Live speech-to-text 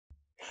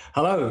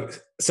Hello.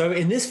 So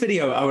in this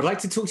video, I would like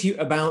to talk to you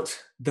about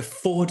the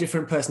 4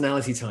 different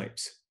personality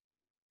types.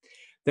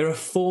 There are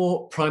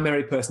 4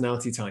 primary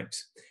personality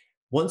types.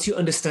 Once you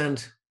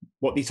understand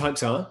what these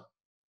types are,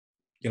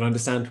 you'll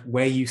understand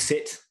where you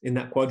sit in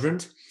that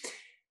quadrant.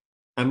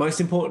 And most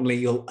importantly,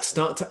 you'll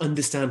start to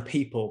understand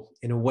people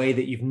in a way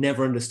that you've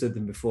never understood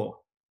them before.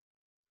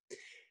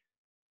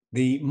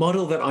 The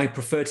model that I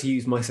prefer to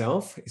use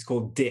myself is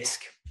called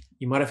DISC.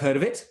 You might have heard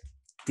of it,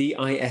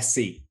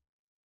 D-I-S-C.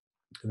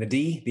 And the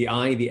D, the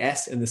I, the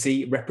S, and the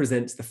C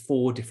represents the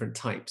 4 different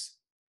types.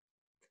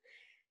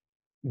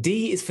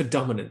 D is for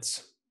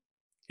dominance.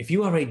 If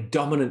you are a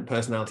dominant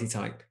personality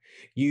type,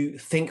 you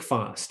think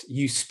fast,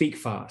 you speak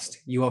fast,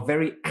 you are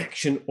very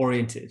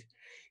action-oriented.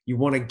 You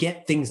want to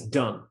get things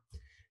done.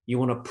 You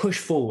want to push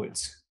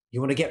forwards.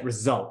 You want to get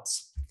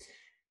results.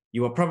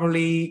 You are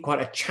probably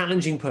quite a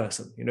challenging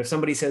person. If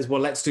somebody says, well,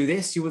 let's do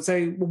this, you would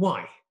say, well,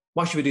 why?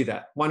 Why should we do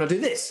that? Why not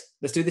do this?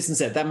 Let's do this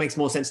instead. That makes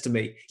more sense to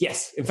me.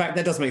 Yes, in fact,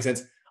 that does make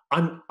sense.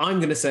 I'm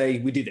going to say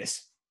we do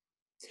this.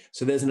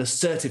 So there's an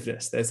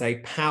assertiveness. There's a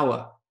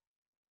power.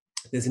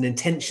 There's an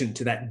intention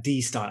to that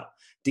D style.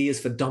 D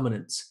is for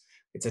dominance.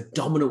 It's a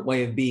dominant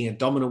way of being, a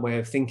dominant way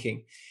of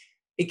thinking.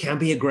 It can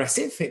be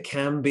aggressive. It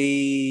can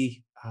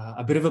be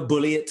a bit of a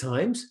bully at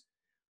times,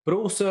 but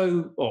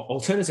also, or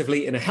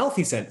alternatively, in a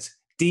healthy sense,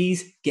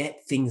 Ds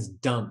get things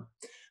done.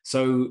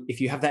 So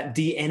if you have that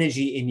D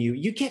energy in you,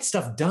 you get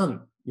stuff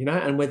done,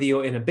 and whether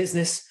you're in a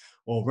business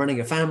or running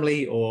a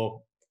family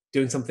or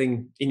doing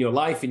something in your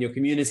life, in your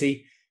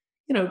community,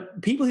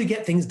 people who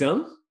get things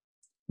done,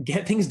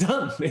 get things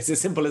done. It's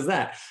as simple as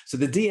that. So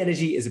the D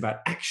energy is about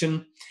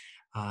action.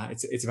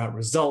 It's about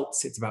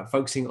results. It's about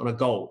focusing on a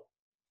goal.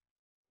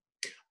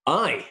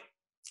 I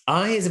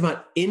is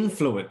about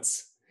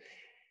influence.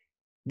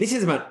 This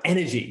is about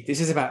energy. This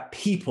is about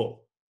people.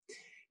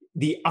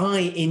 The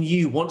I in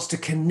you wants to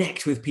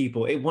connect with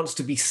people. It wants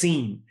to be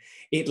seen.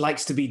 It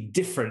likes to be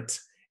different.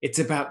 It's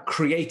about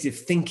creative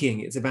thinking.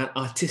 It's about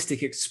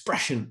artistic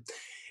expression.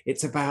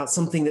 It's about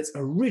something that's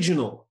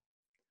original,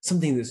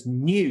 something that's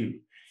new.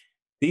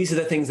 These are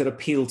the things that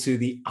appeal to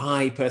the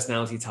I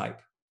personality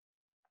type.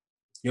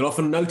 You'll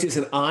often notice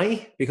an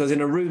I because in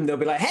a room, they'll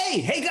be like,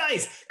 hey,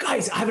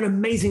 guys, I have an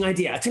amazing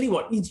idea. I tell you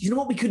what, you know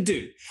what we could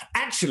do?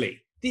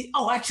 Actually, this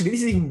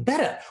is even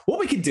better. What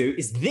we could do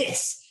is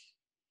this.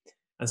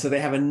 And so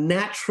they have a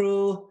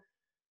natural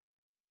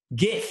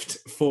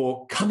gift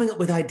for coming up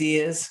with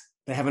ideas.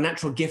 They have a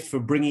natural gift for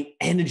bringing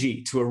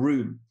energy to a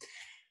room.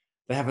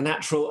 They have a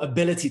natural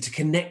ability to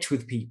connect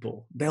with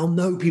people. They'll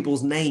know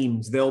people's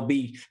names. They'll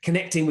be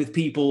connecting with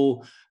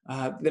people.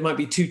 There might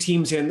be 2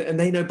 teams here, and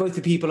they know both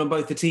the people on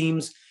both the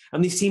teams.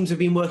 And these teams have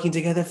been working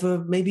together for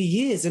maybe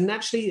years. And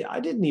actually,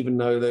 I didn't even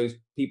know those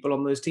people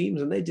on those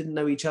teams, and they didn't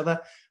know each other.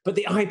 But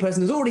the I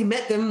person has already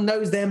met them,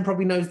 knows them,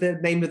 probably knows the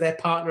name of their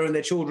partner and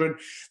their children.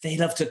 They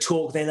love to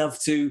talk. They love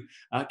to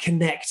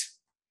connect.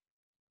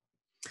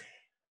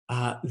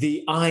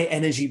 The I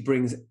energy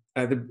brings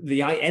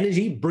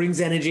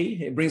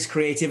energy. It brings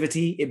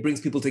creativity. It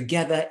brings people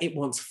together. It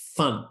wants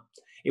fun.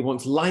 It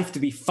wants life to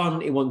be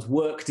fun. It wants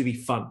work to be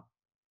fun.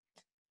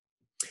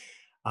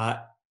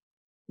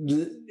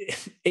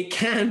 It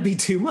can be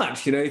too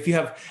much. If you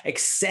have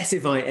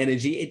excessive I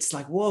energy, it's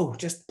like, whoa,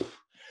 just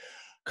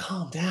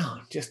calm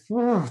down. Just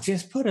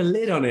put a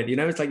lid on it.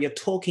 It's like you're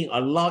talking a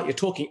lot. You're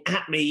talking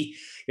at me.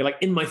 You're like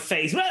in my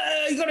face.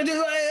 You got to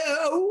do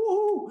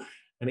it.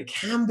 And it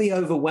can be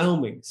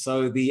overwhelming.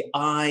 So the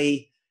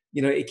I,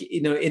 in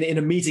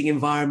a meeting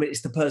environment,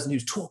 it's the person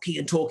who's talking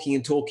and talking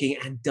and talking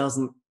and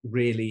doesn't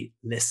really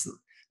listen,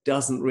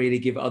 doesn't really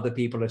give other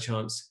people a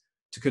chance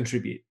to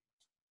contribute.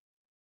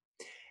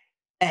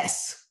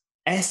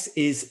 S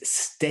is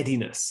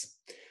steadiness.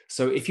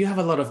 So if you have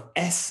a lot of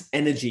S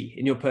energy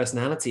in your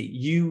personality,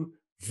 you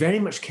very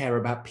much care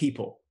about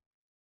people.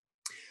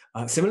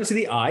 Similar to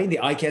the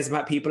I cares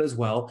about people as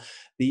well.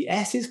 The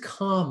S is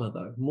calmer,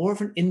 though, more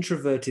of an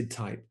introverted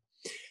type.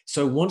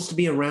 So wants to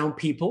be around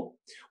people,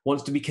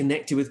 wants to be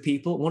connected with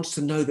people, wants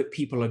to know that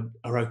people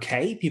are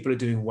okay, people are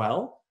doing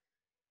well,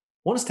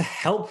 wants to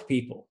help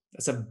people.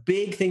 That's a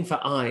big thing for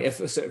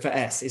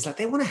S. It's like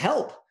they want to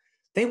help.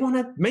 They want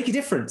to make a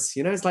difference.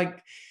 It's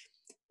like,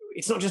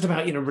 it's not just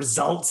about,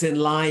 results in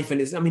life.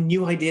 And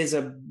new ideas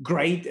are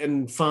great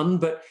and fun,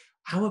 but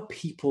how are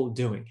people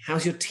doing?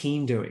 How's your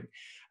team doing?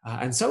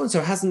 And so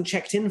hasn't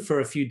checked in for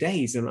a few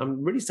days. And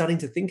I'm really starting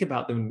to think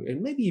about them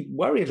and maybe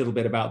worry a little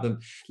bit about them.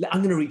 I'm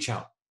going to reach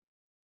out.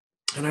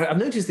 And I've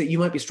noticed that you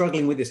might be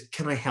struggling with this.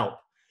 Can I help?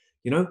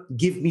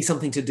 Give me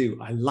something to do.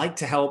 I like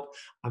to help.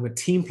 I'm a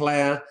team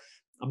player.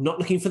 I'm not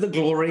looking for the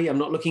glory. I'm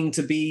not looking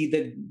to be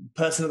the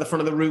person at the front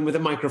of the room with a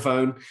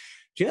microphone.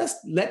 Just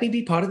let me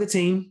be part of the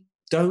team.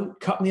 Don't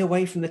cut me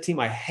away from the team.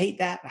 I hate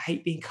that. I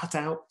hate being cut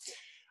out.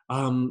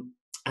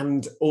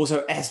 And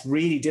also S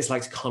really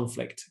dislikes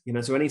conflict.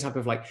 So any type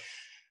of like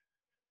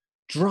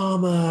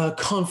drama,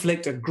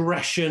 conflict,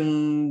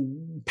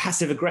 aggression,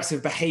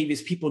 passive-aggressive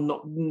behaviors, people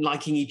not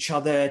liking each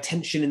other,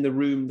 tension in the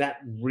room, that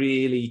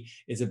really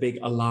is a big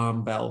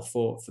alarm bell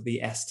for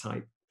the S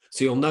type.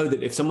 So you'll know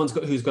that if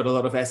who's got a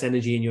lot of S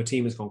energy in your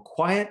team has gone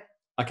quiet,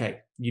 okay,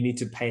 you need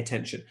to pay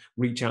attention,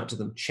 reach out to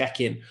them, check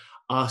in,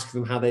 ask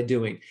them how they're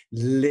doing,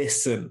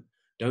 listen.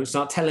 Don't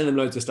start telling them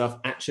loads of stuff.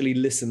 Actually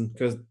listen,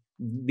 because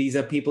these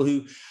are people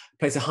who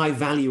place a high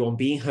value on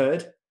being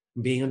heard,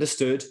 being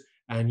understood,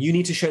 and you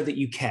need to show that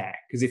you care.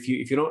 Because if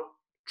you're not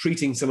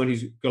treating someone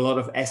who's got a lot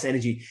of S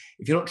energy,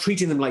 if you're not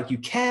treating them like you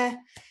care,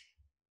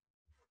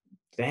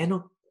 they're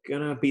not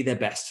gonna be their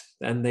best,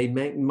 and they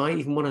might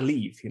even want to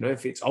leave.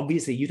 If it's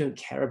obvious that you don't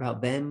care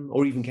about them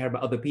or even care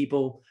about other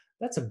people,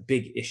 that's a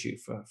big issue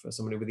for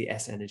somebody with the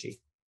S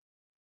energy.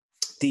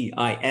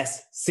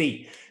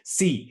 D-I-S-C.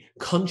 C,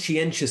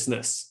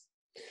 conscientiousness.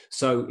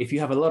 So if you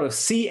have a lot of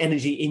C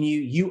energy in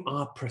you, you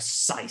are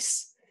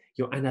precise,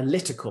 you're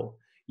analytical,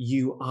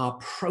 you are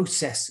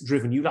process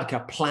driven, you like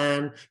a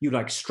plan, you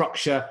like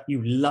structure,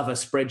 you love a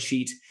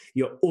spreadsheet,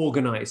 you're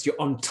organized,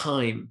 you're on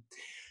time.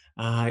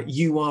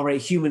 You are a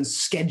human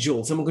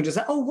schedule. Someone can just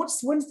say, oh,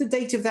 when's the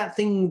date of that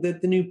thing, the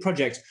new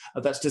project?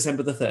 Oh, that's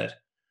December the 3rd.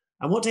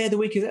 And what day of the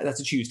week is that? That's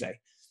a Tuesday.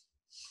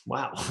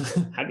 Wow.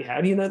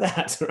 How do you know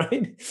that,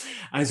 right?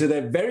 And so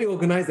they're very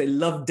organized. They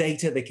love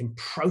data. They can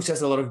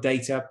process a lot of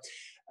data.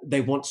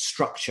 They want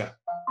structure.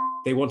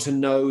 They want to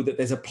know that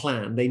there's a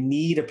plan. They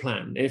need a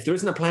plan. And if there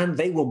isn't a plan,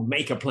 they will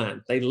make a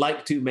plan. They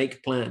like to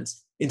make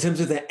plans. In terms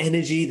of their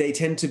energy, they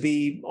tend to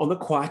be on the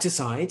quieter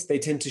side. They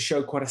tend to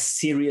show quite a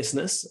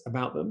seriousness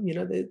about them.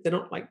 They're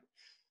not like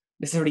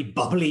necessarily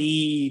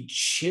bubbly,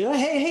 chill.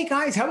 Hey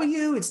guys, how are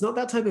you? It's not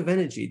that type of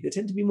energy. They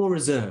tend to be more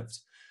reserved,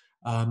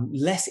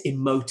 less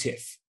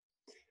emotive,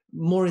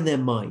 more in their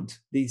mind.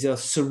 These are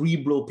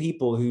cerebral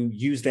people who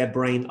use their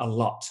brain a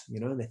lot.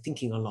 They're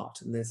thinking a lot,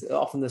 and there's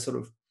often this sort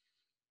of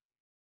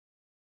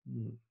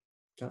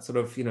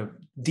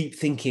deep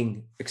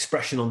thinking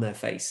expression on their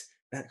face.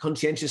 That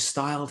conscientious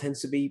style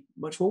tends to be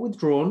much more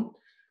withdrawn,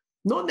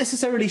 not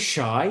necessarily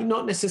shy,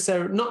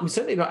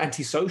 certainly not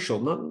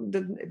antisocial.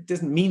 It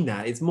doesn't mean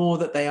that. It's more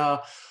that they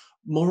are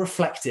more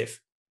reflective.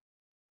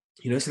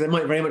 So they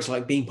might very much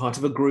like being part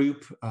of a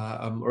group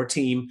or a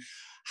team.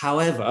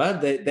 However,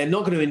 they're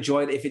not going to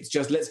enjoy it if it's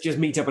just, let's just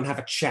meet up and have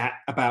a chat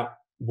about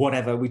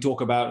whatever we talk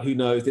about. Who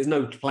knows? There's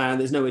no plan.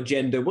 There's no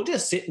agenda. We'll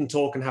just sit and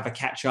talk and have a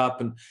catch up.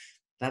 And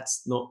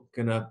that's not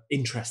going to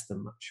interest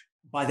them much.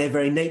 By their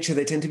very nature,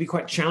 they tend to be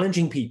quite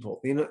challenging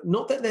people.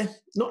 Not that they're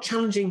not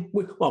challenging.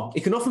 Well,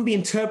 it can often be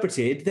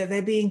interpreted that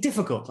they're being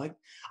difficult. Like,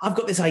 I've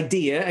got this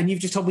idea and you've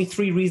just told me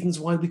 3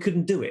 reasons why we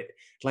couldn't do it.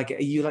 Like, are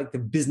you like the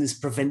business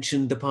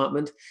prevention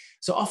department?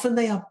 So often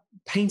they are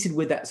painted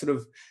with that sort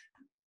of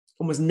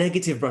almost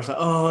negative brush. Like,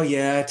 oh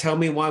yeah, tell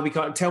me why we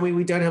can't, tell me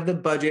we don't have the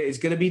budget. It's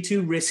going to be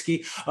too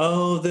risky.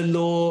 Oh, the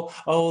law,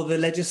 oh, the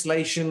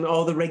legislation,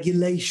 oh, the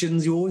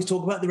regulations. You always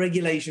talk about the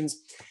regulations.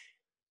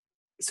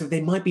 So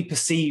they might be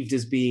perceived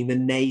as being the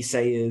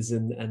naysayers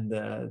and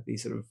the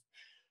sort of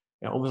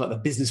almost like the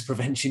business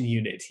prevention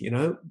unit,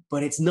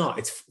 but it's not.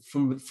 It's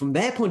from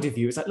their point of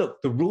view. It's like, look,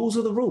 the rules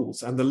are the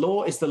rules, and the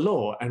law is the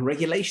law, and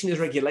regulation is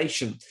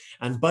regulation,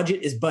 and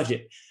budget is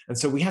budget, and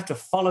so we have to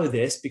follow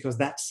this because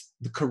that's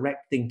the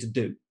correct thing to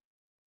do.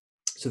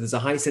 So there's a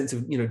high sense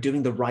of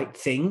doing the right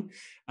thing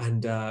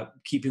and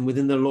keeping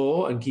within the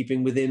law and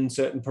keeping within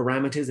certain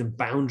parameters and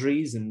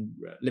boundaries and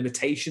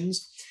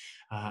limitations.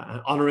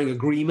 Honoring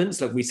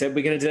agreements, like we said,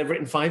 we're going to deliver it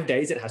in 5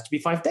 days. It has to be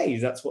 5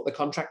 days. That's what the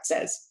contract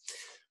says.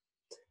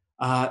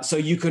 So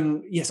you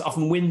can, yes,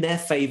 often win their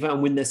favor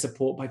and win their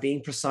support by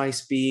being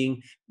precise,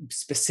 being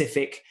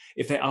specific.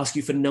 If they ask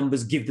you for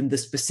numbers, give them the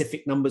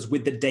specific numbers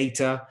with the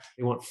data.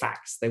 They want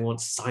facts. They want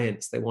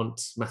science. They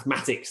want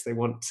mathematics. They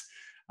want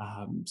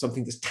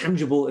something that's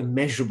tangible and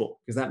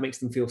measurable, because that makes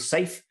them feel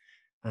safe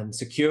and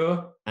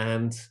secure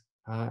and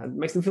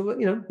makes them feel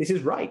that, this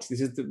is right. This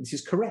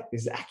is correct.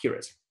 This is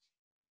accurate.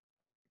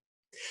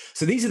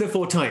 So these are the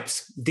 4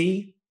 types: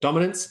 D,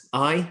 dominance;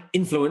 I,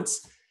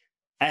 influence;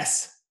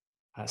 S,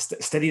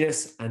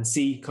 steadiness; and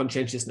C,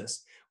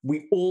 conscientiousness.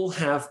 We all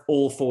have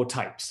all 4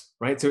 types,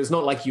 right? So it's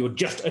not like you're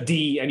just a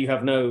D and you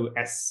have no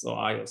S or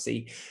I or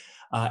C.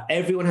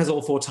 Everyone has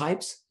all 4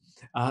 types.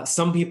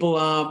 Some people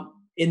are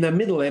in the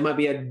middle. They might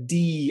be a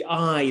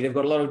DI. They've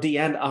got a lot of D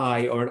and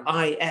I, or an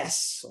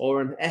IS, or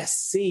an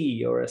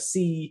SC, or a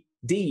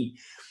CD.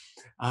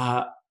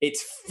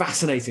 It's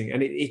fascinating,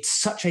 and it's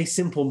such a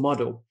simple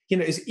model.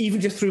 It's even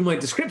just through my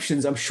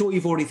descriptions, I'm sure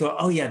you've already thought,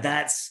 oh yeah,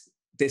 that's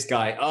this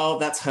guy. Oh,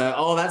 that's her.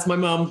 Oh, that's my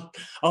mum.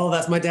 Oh,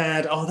 that's my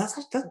dad. Oh, that's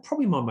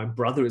probably my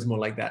brother is more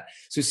like that.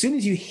 So as soon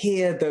as you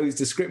hear those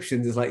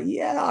descriptions, it's like,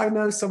 yeah, I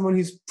know someone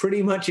who's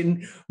pretty much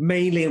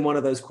mainly in one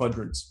of those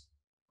quadrants.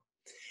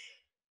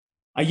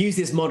 I use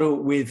this model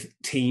with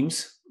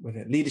teams,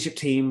 whether leadership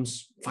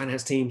teams,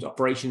 finance teams,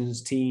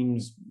 operations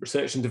teams,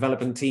 research and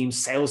development teams,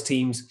 sales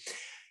teams,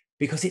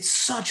 because it's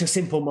such a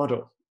simple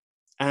model.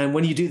 And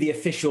when you do the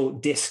official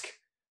DISC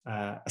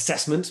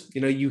assessment,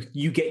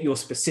 you get your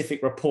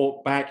specific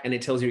report back, and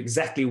it tells you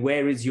exactly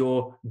where is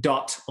your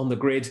dot on the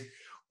grid,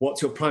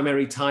 what's your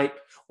primary type,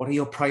 what are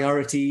your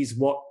priorities,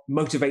 what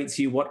motivates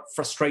you, what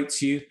frustrates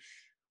you,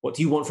 what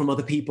do you want from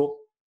other people.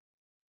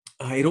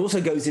 It also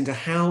goes into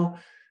how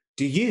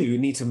do you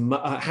need to,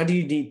 how do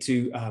you need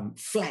to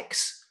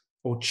flex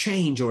or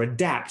change or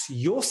adapt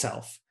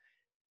yourself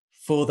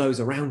for those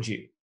around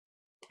you?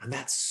 And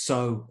that's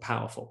so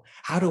powerful.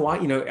 How do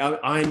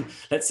I,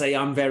 let's say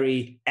I'm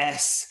very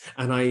S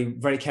and I'm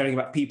very caring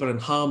about people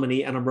and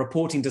harmony, and I'm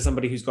reporting to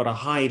somebody who's got a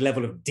high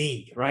level of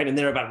D, right? And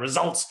they're about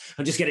results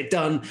and just get it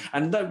done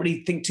and don't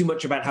really think too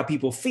much about how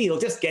people feel,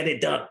 just get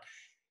it done.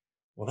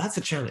 Well, that's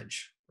a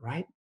challenge,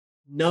 right?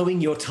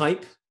 Knowing your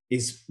type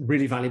is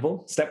really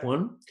valuable. Step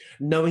one,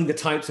 knowing the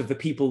types of the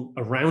people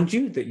around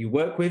you that you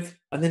work with.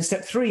 And then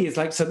step three is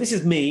like, so this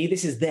is me,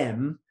 this is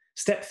them.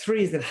 Step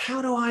three is then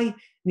how do I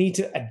need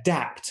to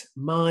adapt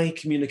my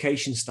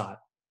communication style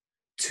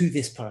to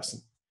this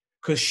person?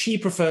 Because she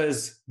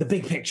prefers the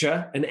big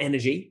picture and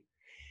energy.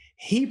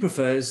 He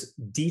prefers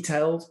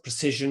detailed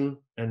precision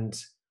and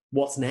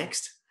what's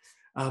next.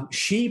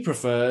 She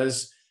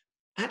prefers,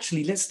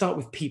 actually, let's start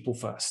with people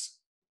first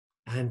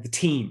and the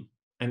team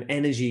and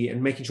energy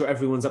and making sure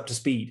everyone's up to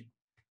speed.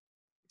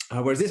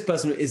 Whereas this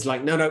person is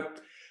like, no,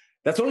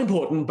 that's all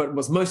important, but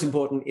what's most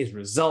important is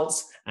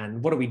results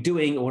and what are we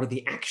doing, or what are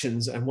the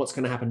actions and what's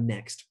going to happen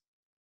next.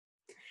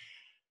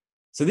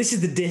 So this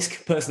is the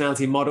DISC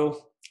personality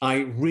model. I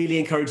really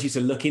encourage you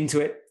to look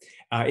into it.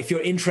 If you're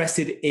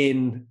interested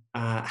in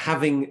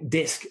having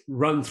DISC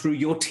run through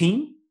your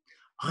team,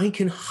 I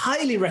can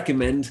highly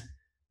recommend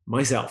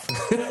myself.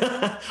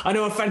 I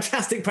know a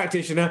fantastic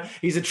practitioner.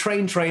 He's a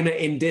trained trainer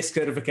in DISC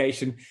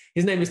certification.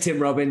 His name is Tim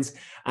Robbins,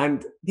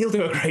 and he'll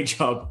do a great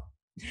job.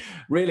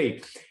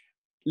 Really,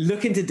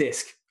 look into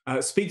DISC.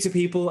 Speak to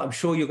people. I'm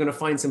sure you're going to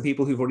find some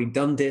people who've already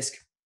done DISC.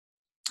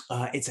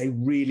 It's a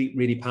really,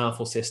 really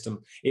powerful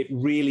system. It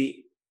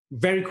really,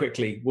 very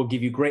quickly, will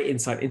give you great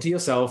insight into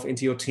yourself,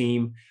 into your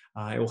team.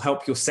 It will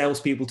help your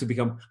salespeople to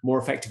become more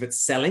effective at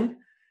selling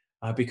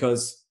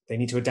because they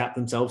need to adapt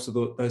themselves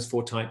to those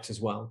 4 types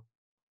as well.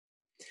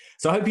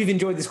 So I hope you've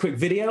enjoyed this quick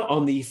video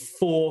on the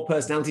 4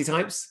 personality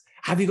types.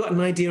 Have you got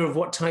an idea of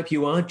what type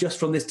you are just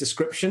from this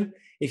description?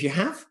 If you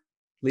have,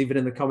 leave it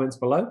in the comments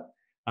below.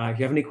 If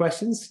you have any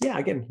questions,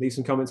 again, leave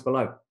some comments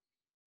below.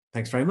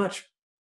 Thanks very much.